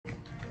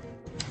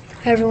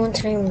Hey everyone,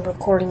 today I'm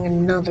recording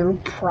another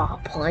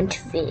prop hunt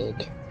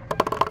vid.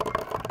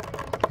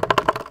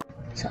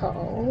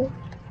 So,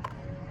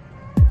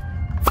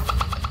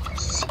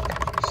 let's see.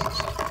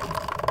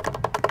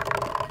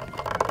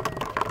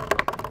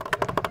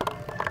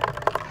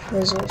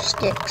 Frizzle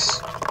sticks.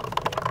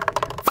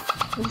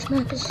 This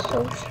map is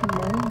so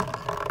small.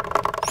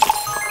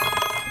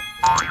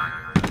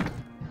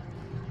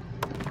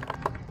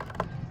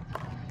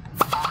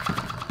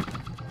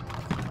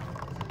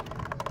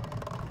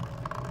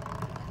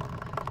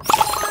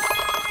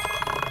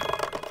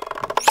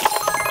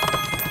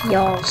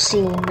 Y'all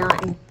see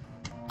nothing.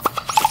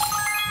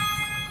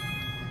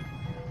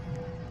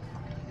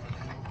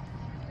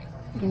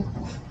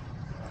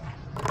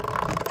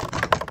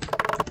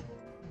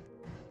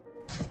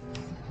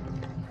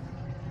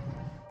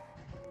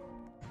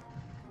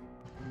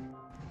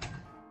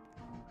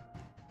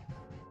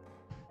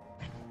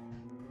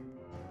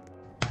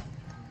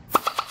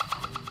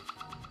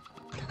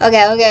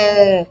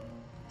 Okay.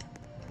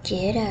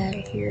 Get out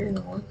of here.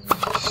 No one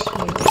likes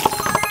you.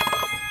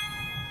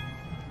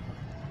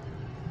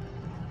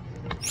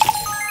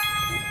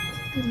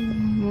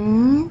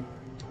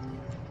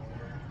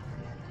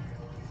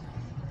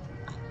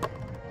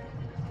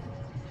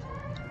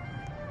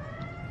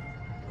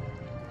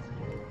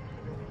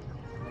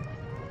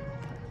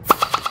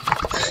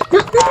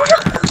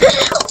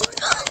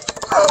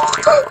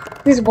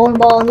 There's a bowling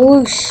ball on the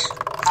loose.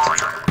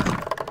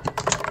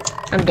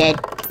 I'm dead.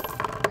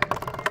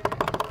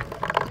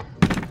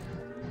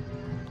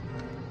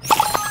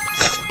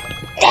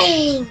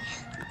 Dang!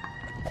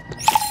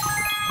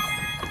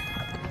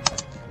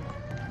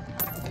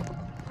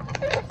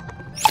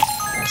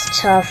 That's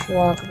tough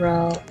luck,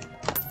 bro.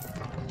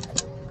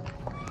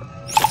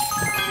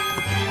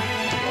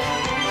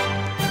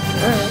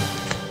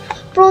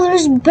 Bro,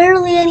 there's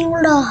barely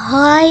anywhere to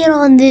hide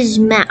on this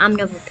map. I'm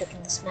never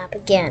picking this map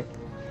again.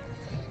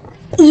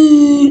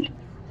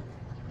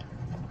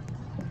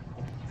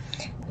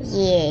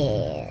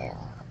 Yeah.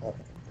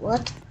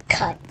 Let's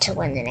cut to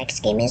when the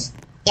next game is.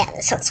 Yeah,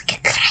 that sounds like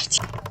a good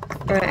idea.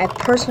 Alright, I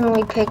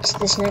personally picked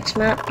this next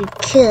map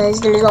because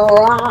there's a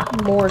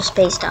lot more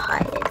space to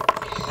hide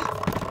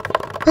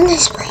in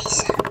this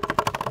place.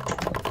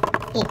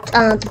 It's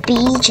on the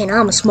beach and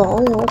I'm a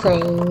small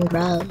thing,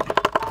 bro.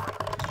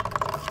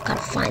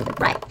 Gotta find the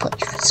right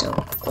place for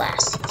some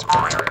glasses.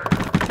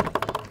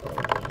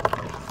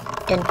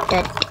 Dun, dun,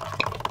 dun.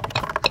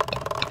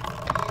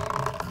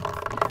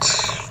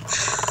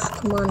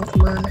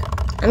 Come on.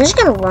 I'm just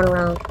gonna run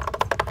around.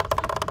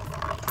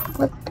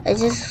 What?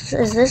 Is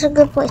this a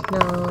good place?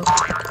 No.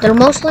 They're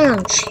mostly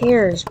on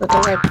chairs, but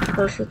they're like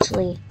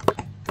perfectly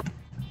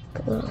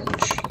good on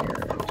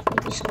chairs.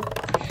 Maybe some.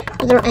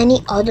 Are there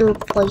any other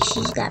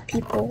places that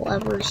people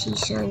ever see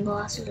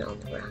sunglasses on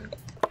the ground?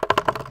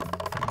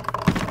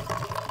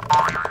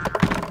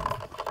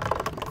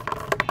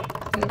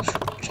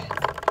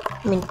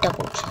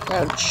 Double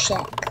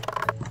check.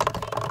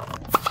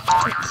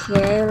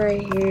 Okay,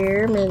 right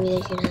here. Maybe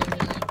they can have it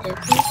like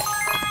different.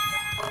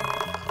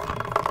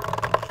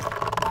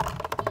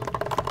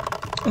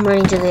 I'm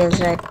running to the other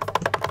side.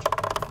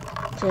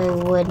 So I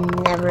would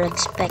never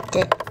expect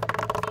it.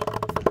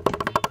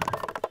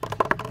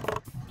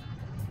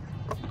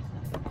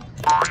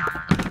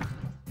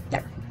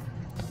 There.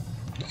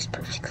 It's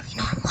perfectly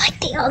normal like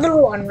the other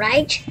one,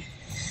 right?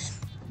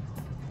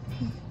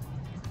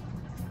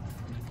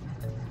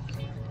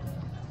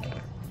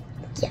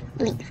 Yeah,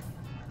 leave.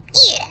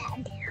 Yeah.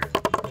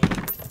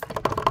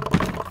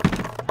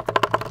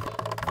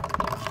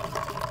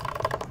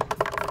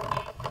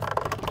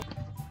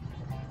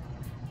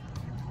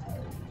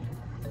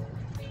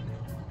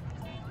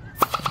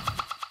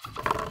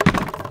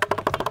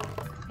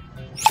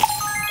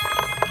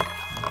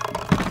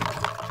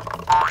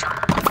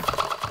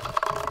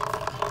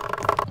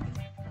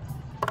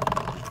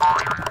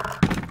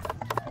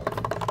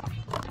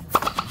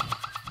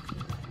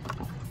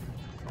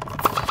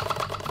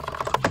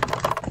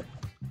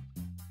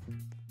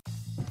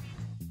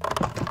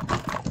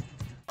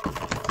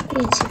 You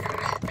didn't see that,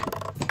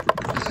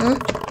 huh?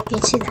 You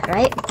didn't see that,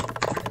 right?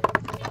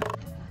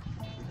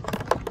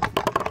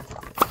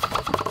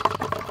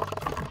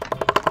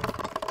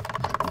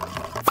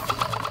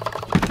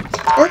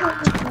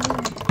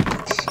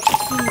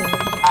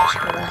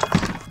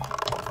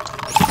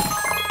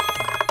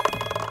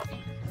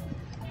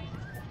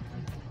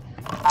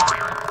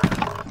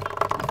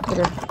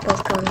 They're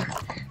both going there.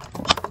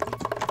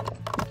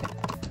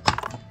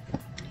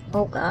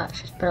 Oh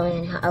gosh, it's barely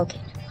any hot. Okay.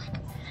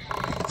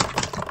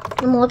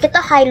 I'm gonna look at the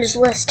hiders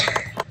list.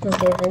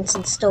 Okay,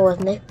 Vincent's still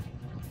with me.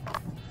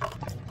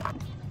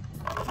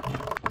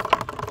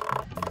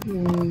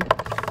 I'm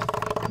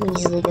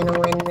easily gonna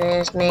win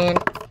this, man.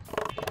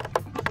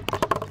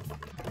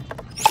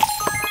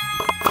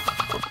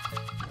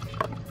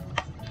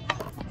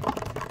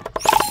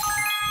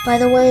 By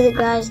the way,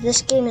 guys,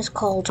 this game is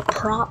called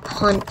Prop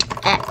Hunt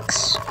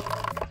X.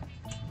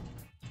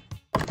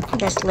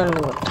 That's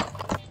literally what.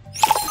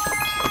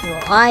 You'll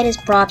hide as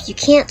props. You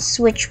can't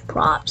switch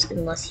props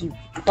unless you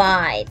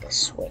buy the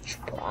switch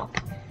prop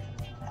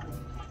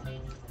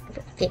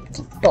for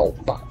 50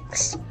 gold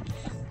bucks.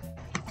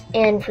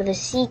 And for the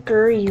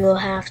seeker, you'll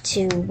have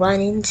to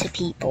run into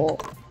people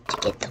to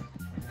get them.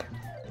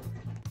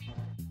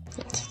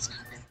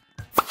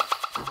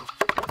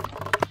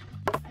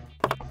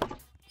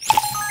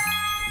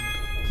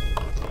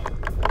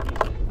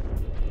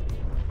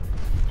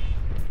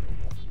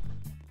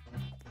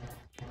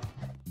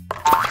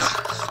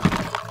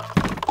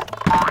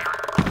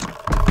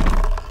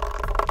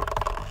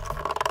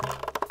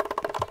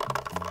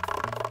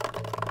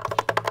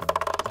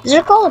 Is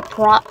it called a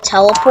prop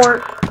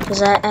teleport?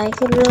 Because I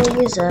could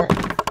really use that.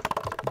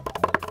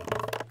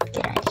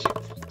 Get out of here,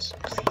 please.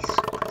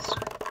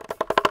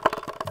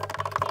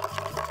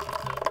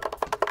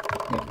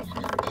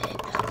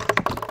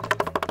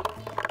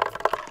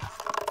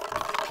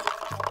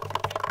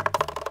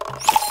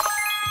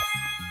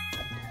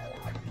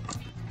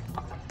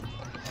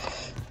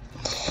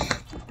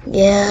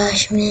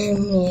 Gosh,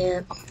 man,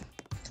 yeah.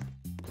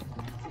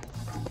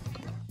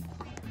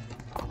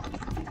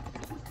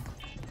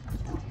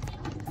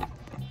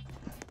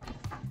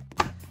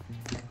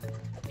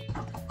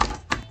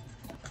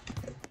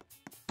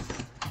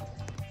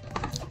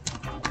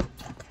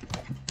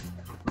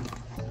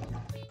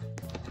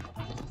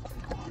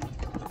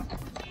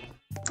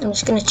 I'm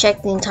just gonna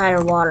check the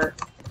entire water.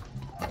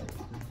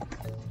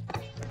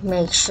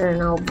 Make sure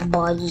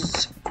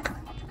nobody's...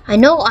 I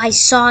know I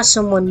saw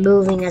someone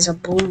moving as a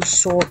blue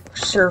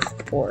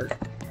surfboard.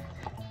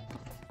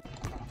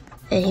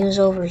 And he was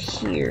over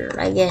here.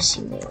 I guess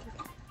he moved.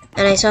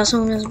 And I saw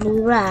someone as a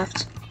blue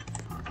raft.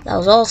 That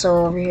was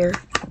also over here.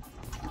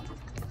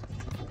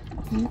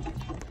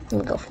 Let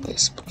me go for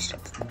this blue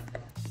surfboard.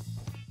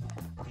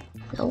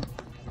 Nope.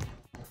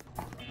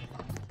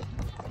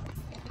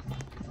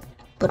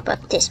 What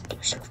about this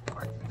blue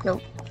surfboard?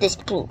 Nope. This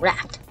blue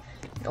raft?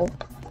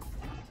 Nope.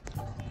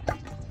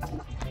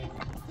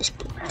 This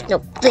blue raft?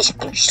 Nope. This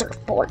blue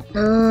surfboard.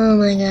 Oh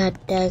my god,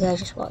 that guy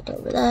just walked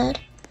over that.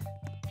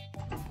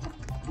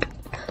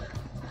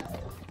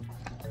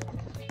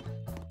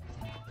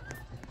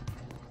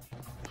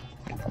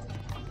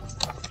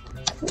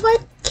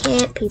 What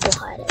can't people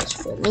hide as?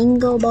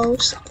 Flamingo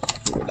boats?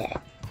 Do that.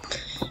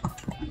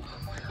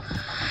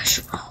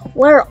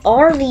 Where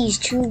are these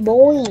two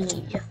boys?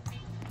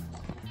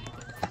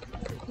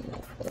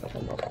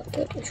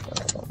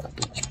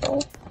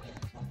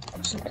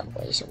 There's no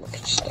way someone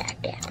could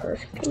stack that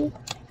perfectly.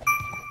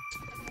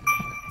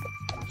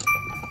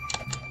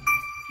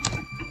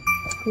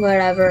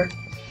 Whatever.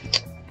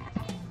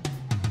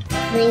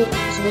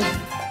 Excuse me.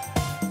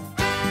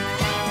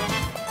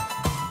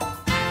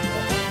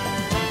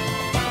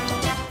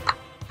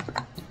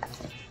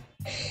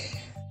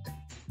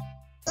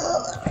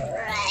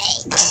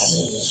 Alright.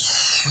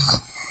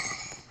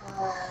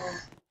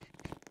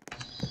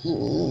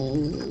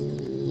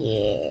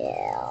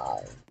 Yeah.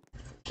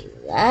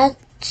 That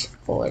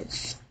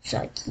was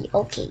sucky.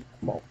 Okay,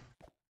 well,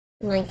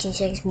 19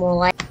 seconds more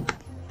like.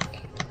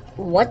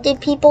 What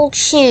did people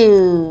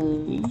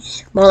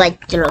choose? More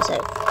like 0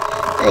 seconds.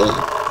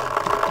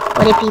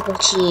 What did people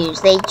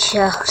choose? They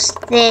chose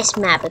this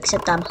map,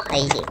 except I'm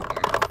hiding now.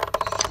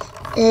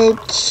 Okay,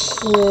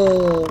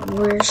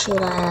 where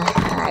should I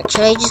hide?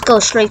 Should I just go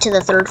straight to the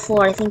 3rd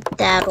floor? I think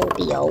that'll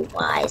be a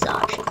wise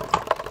option.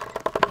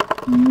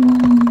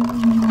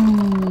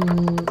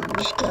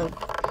 Just go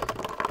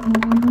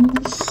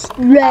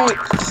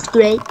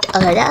straight to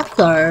the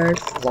 3rd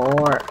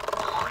floor.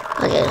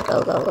 Okay, let's go.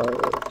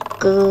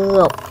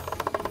 Ooh.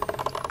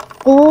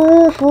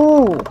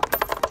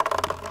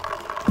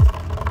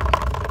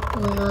 Oh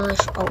my gosh.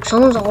 Oh,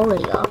 someone's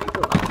already up here.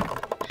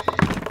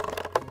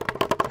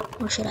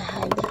 Where should I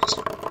hide, guys?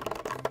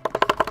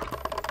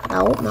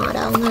 Nope, not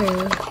down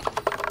there.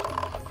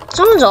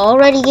 Someone's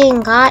already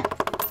getting caught.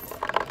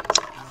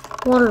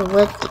 What are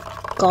with the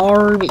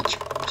garbage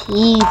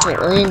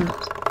people in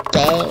this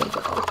game?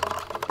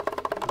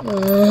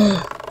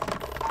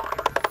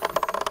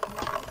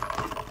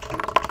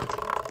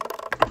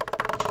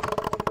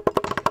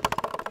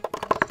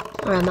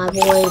 Alright, my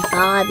boy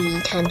Bobby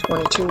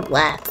 1022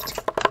 left.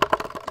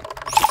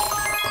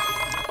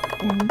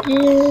 The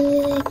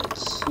kid.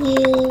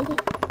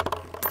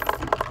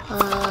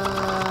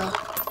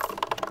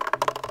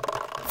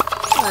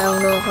 I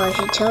don't know if I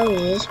should tell you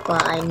this,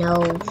 but I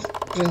know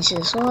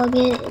Vincent's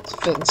login. It's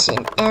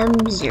Vincent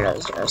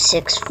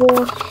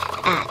M0064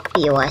 at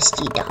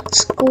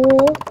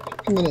bosd.school,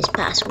 and then his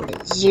password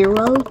is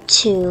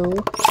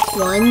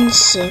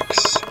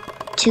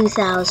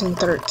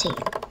 02162013.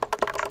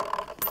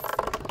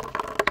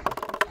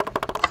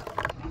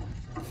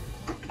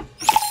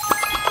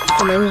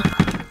 Come on.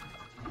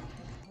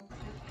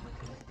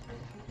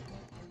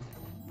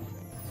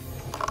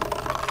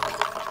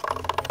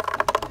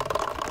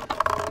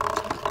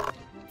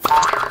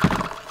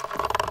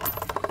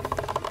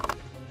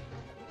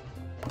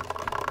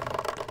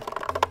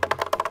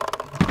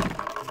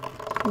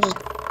 Just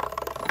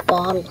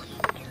bottle.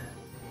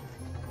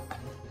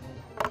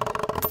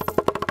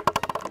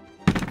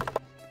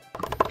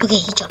 Okay,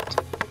 he jumped.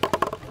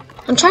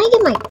 I'm trying to get my